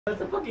It's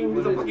a fucking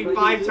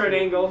 5-turn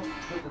angle.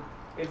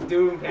 It's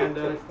doomed,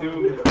 Panda. It's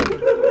doomed.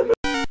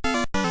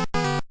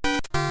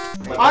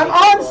 I'm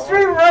on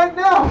stream right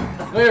now!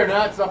 No, you're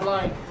not. Stop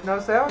lying.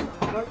 No sound?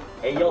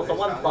 Hey, yo,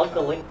 someone plug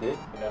the link, dude.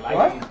 The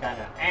lighting is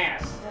kinda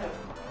ass.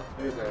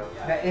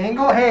 The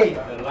angle? Hey!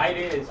 The light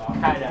is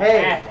kinda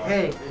ass.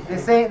 Hey,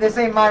 this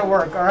ain't my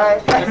work,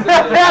 alright?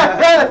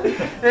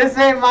 This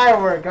ain't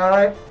my work,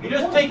 alright? You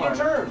just take your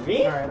turn.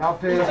 Me? Alright, I'll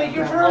figure it out. Take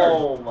your turn.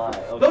 Oh my.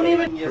 Okay. Don't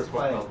even. Yes,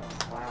 Wow.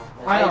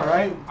 I know,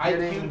 right?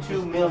 IQ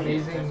 2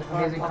 million.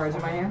 Amazing cards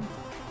in my hand.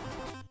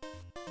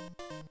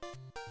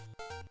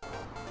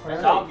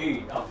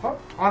 Doggy.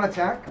 On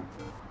attack,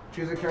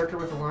 choose a character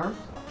with alarms.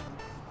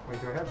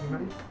 Wait, do I have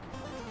He-Money?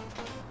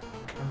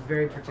 I'm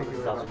very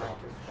particular about my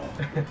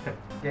character.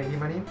 Yeah,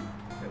 He-Money?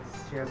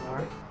 She has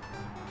alarm.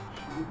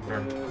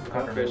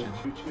 Confirmation.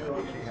 She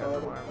has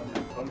alarm.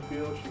 On the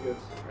field, she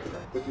gets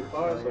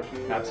 55, so she...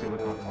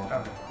 Absolutely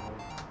confirmation.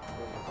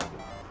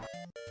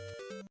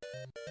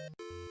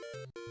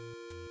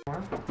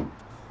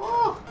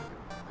 Oh.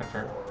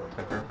 Confirm.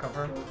 Confirm.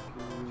 Confirm.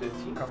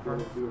 15. Confirm.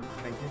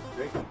 Thank you.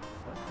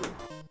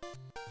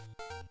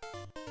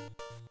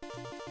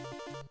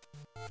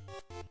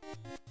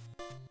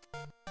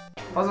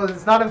 Also,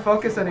 it's not in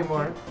focus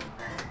anymore.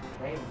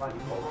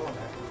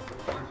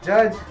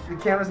 Judge, the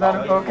camera's not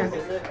in focus.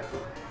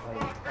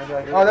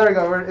 Oh, there we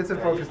go. It's in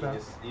focus now.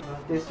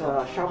 This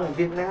shop in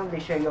Vietnam, they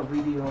share your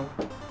video.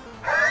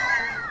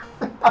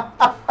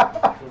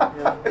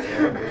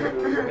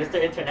 Mr.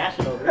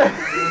 International.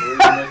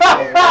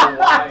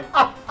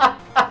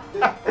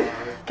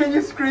 Can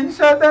you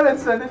screenshot that and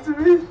send it to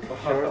me?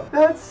 Sure.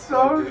 That's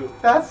so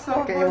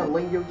Can you funny.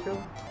 link you too?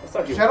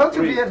 Shout out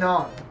to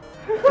Vietnam.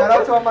 Shout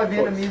out to all my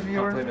Vietnamese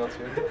viewers.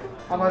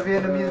 All my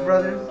Vietnamese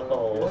brothers.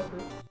 Oh.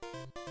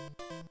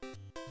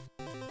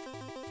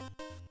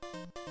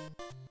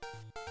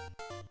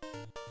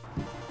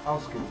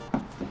 I'll scoop.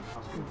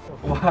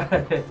 What?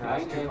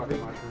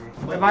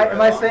 Am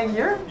I saying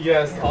here?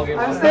 Yes, I'll get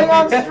I'm saying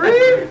on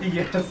stream?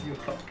 Yes, you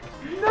are.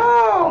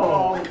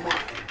 No!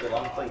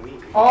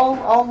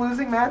 All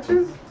losing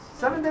matches?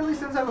 7 Deadly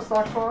Sins have a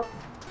stock swap?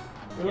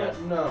 Yes.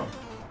 No.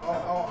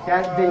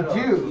 Yeah, they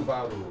do. Is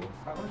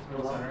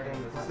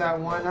that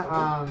one,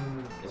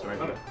 It's right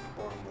here.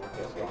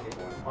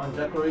 On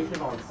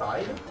decoration on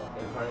side.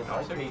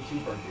 I'll say pay 2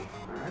 budget.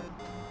 Alright.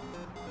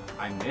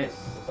 I miss.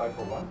 Side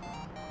for 1.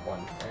 1.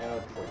 And a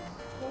choice.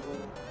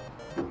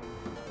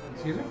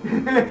 Excuse me?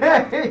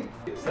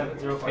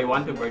 7-0. Pay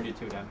 1 to burn you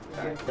 2 then.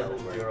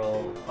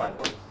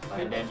 7-0-5.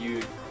 And then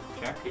you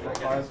check. 3. For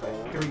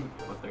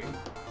 3.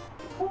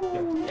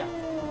 Yeah.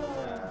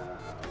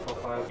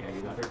 Yeah,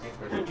 you got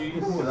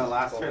 13. For that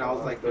last turn, I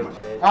was like,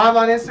 I'm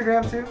on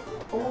Instagram too.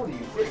 Holy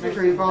shit. Make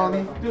sure you follow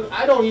me. Dude,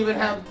 I don't even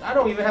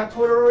have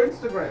Twitter or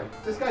Instagram.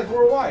 This guy's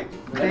worldwide.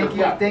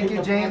 Thank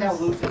you, James. I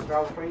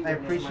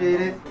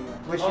appreciate it.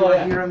 Wish you were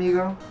here,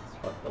 amigo.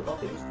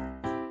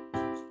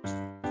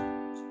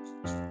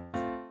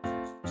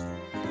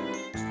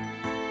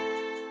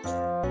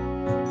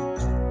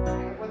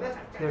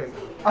 There you go.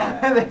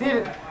 They need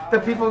it. The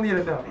people need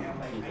to know.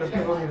 The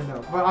people need to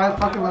know. But I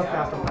fucking love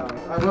Fast and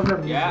Furious. I love their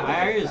music. Yeah,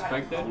 I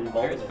respect it. I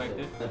respect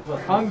it.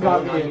 Hung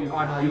got me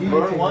on a You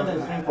burn 1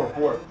 and swing for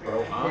 4,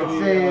 bro.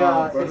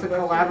 It's a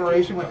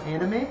collaboration with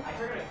anime.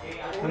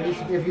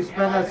 If you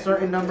spend a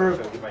certain number of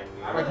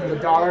like the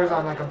dollars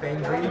on like a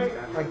Bang Dream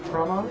like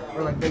promo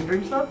or like Bang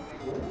Dream stuff,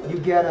 you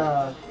get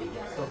a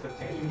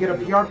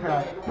PR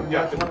pack.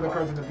 That's one of the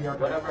cards in the PR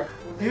pack.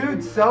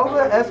 Dude, sell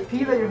the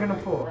SP that you're gonna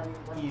pull.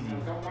 Easy.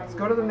 Let's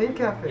go to the main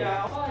cafe.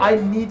 I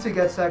need to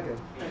get second.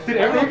 Dude,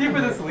 everyone came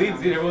for the sleeves,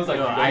 dude. Everyone's like,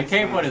 yo, I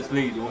came for the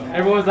sleeves.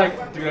 Everyone's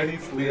like, dude, I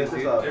need sleeves.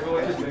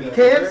 Everyone just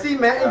KFC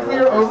Met and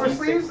Clear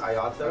oversleeves?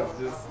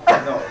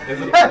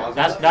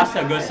 That's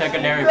a good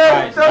secondary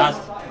prize.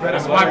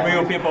 That's what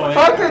real people is.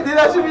 Okay, dude,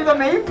 that should be the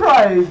main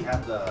prize.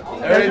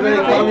 Everybody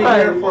coming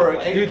here for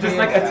Dude, just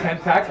like a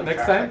 10-pack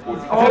next time.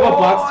 Instead of a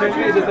box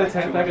tournament, just a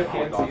 10-pack of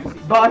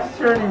KFCs. Box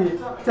tourney,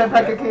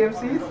 10-pack of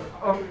KFCs?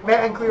 Oh,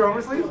 Met and Clear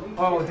oversleeves?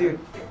 Oh, dude.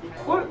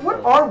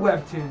 What are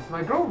webtoons?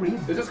 My girl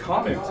reads They're them. just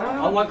comics.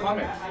 Online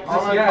comics.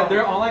 Yeah,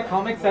 they're online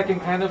comics that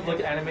can kind of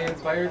look anime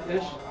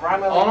inspired-ish.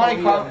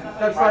 online comics.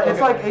 That's like, it's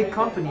like a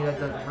company that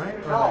does it, right?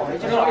 No,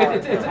 it's a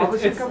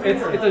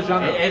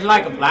genre. It's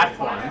like a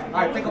platform.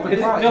 Alright, think of the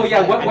prize. No,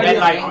 yeah, what is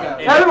like?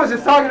 Everyone's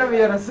just talking to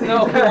me at the same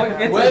No, time.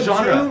 it's a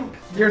genre.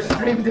 Your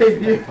stream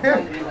debut.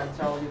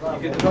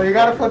 Well, you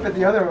gotta flip it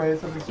the other way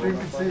so the stream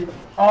can see.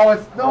 Oh,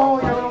 it's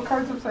no, your little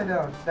card's upside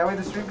down. That way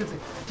the stream can see.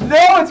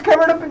 No, it's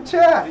covered up in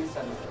chat.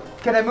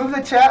 Can I move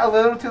the chat a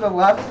little to the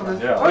left so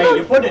this? Yeah. Wait,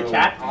 you put the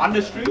chat on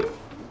the stream?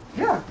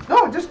 Yeah.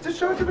 No, just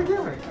show it to the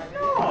camera.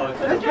 No,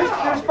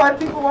 There's 5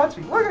 people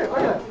watching. Look at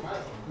that.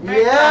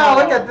 Yeah,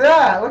 look at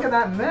that. Look at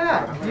that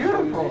map.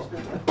 Beautiful.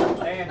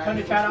 Hey, turn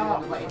the chat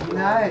off.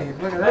 Nice.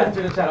 Look at that.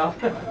 Turn the chat off.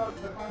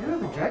 You're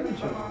the dragon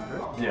children,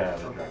 right? Yeah.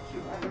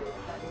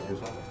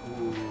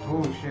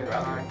 Oh shit.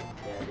 Alright.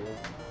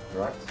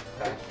 Direct.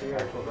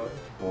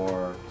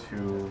 4,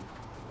 2,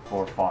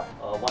 4, 5.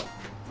 1.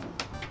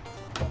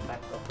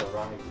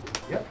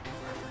 Yep.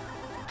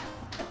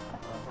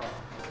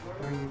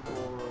 3, 4,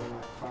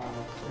 5,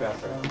 6,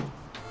 7.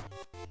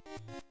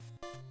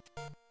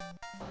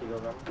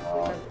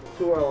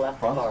 Two or less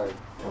Front? cards.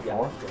 Or Yeah.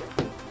 four?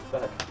 Go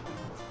ahead.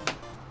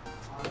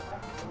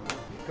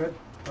 Good.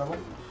 Level.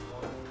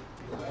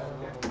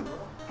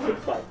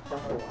 6-5.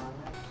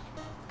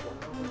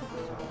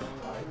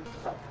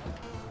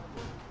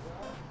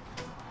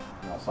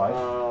 Side?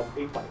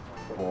 8-5.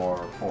 For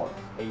 4.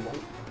 8.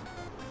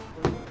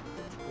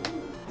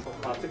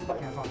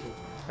 6-5.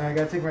 I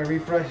gotta take my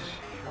refresh.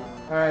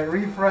 Alright,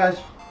 refresh.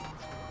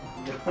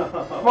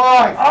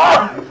 Fuck!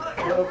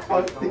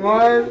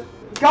 What?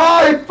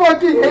 God, I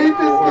fucking hate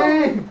this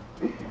game!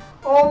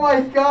 Oh my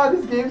god,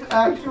 this game's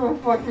actual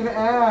fucking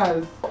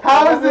ass.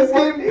 How is this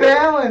game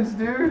balanced,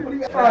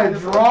 dude? Alright,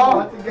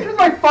 draw. This is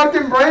my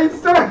fucking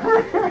brainstorm!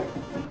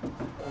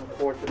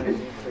 Unfortunately,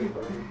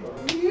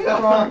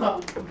 Draw.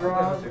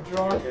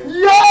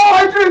 Yo,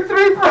 I drew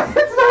 3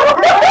 frames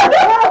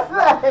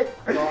already!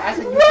 What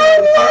is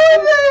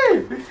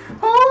it?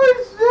 Holy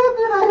shit,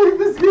 dude, I hate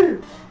this game.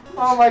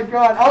 Oh my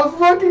god, I was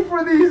looking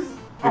for these.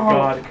 The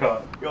God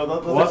cut. Yo,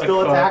 those are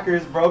still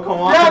attackers, bro. Come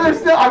on. Yeah, they're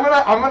still. I'm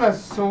gonna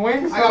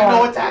swing. So I got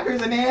no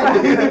attackers in hand.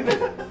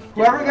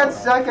 Whoever gets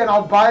second,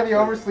 I'll buy the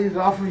oversleeves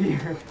off of you.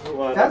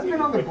 That's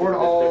been on the board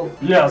all.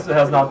 Yes, it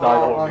has not died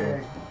all okay.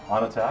 game.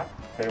 On attack,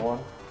 K1.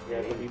 yeah,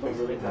 you can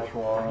really have Which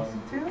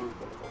one? 2?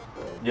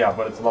 Yeah,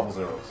 but it's level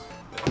 0s.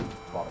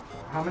 Bottom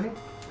 4. How many?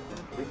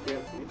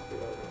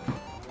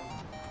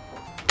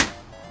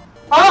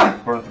 Ah!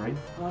 Burn 3.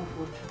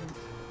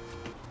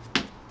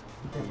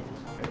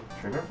 Okay,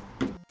 trigger.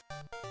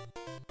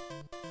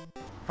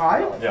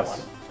 5?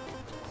 Yes.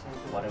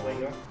 One away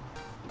here.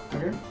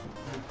 Okay.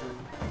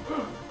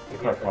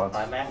 Correct front.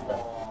 My master.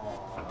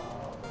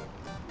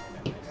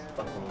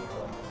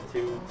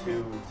 2,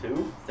 2,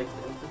 2. 6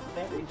 inches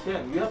damage.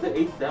 Yeah, you have the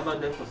 8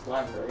 dimensional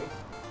slime, right?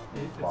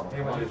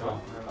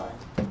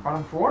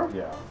 Bottom 4?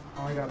 Yeah.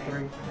 Oh, I got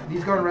 3.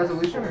 These go to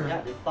resolution or?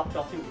 Yeah, they fucked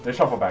off too. They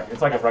shuffle back.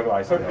 It's like a regular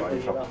ice cream, right?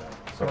 You shuffle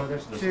back. So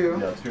there's 2.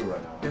 Yeah, 2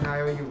 right now. Then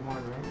I owe you 1,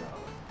 right?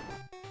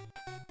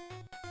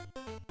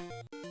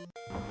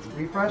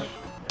 Refresh.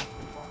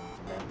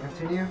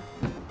 Continue.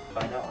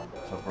 Find out.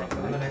 So for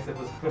On the next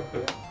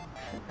episode.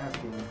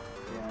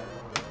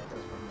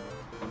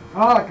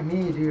 Fuck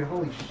me, dude.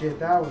 Holy shit,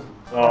 that was.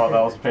 Oh,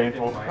 that was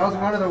painful. That was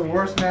one of the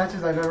worst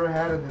matches I've ever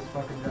had in this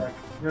fucking deck.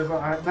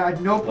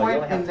 At no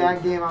point in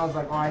that game I was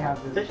like, oh, I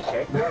have this.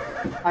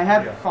 I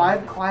had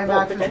 5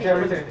 climaxes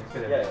during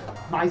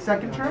my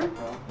second turn,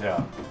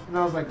 Yeah. and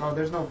I was like, oh,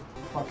 there's no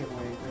fucking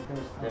way.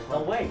 Like, There's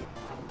no way.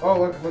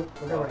 Oh, look at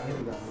what hand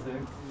he got. 6,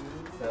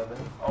 7.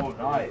 Oh,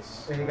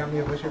 nice. And he got me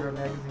a Bushiroad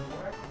magazine.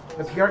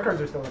 The PR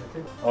cards are still in it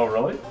too. Oh,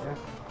 really? Yeah.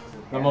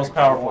 The most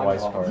powerful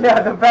Weiss card.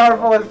 Yeah, the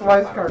powerfulest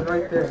Weiss card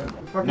right there.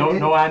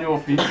 No annual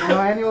fees. No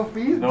annual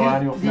fees? No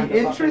annual fees. The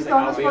interest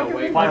on this fucking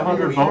thing?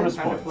 500 bonus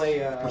points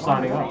for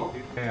signing up.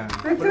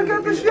 They took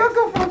out the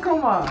Shoko for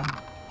come on.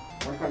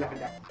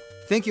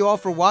 Thank you all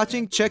for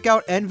watching. Check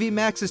out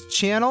NVIMAX's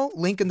channel,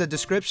 link in the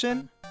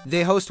description.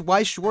 They host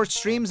Weiss Schwarz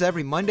streams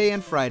every Monday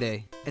and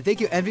Friday. And thank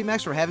you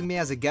NVIMAX for having me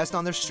as a guest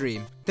on their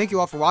stream. Thank you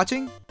all for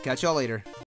watching. Catch y'all later.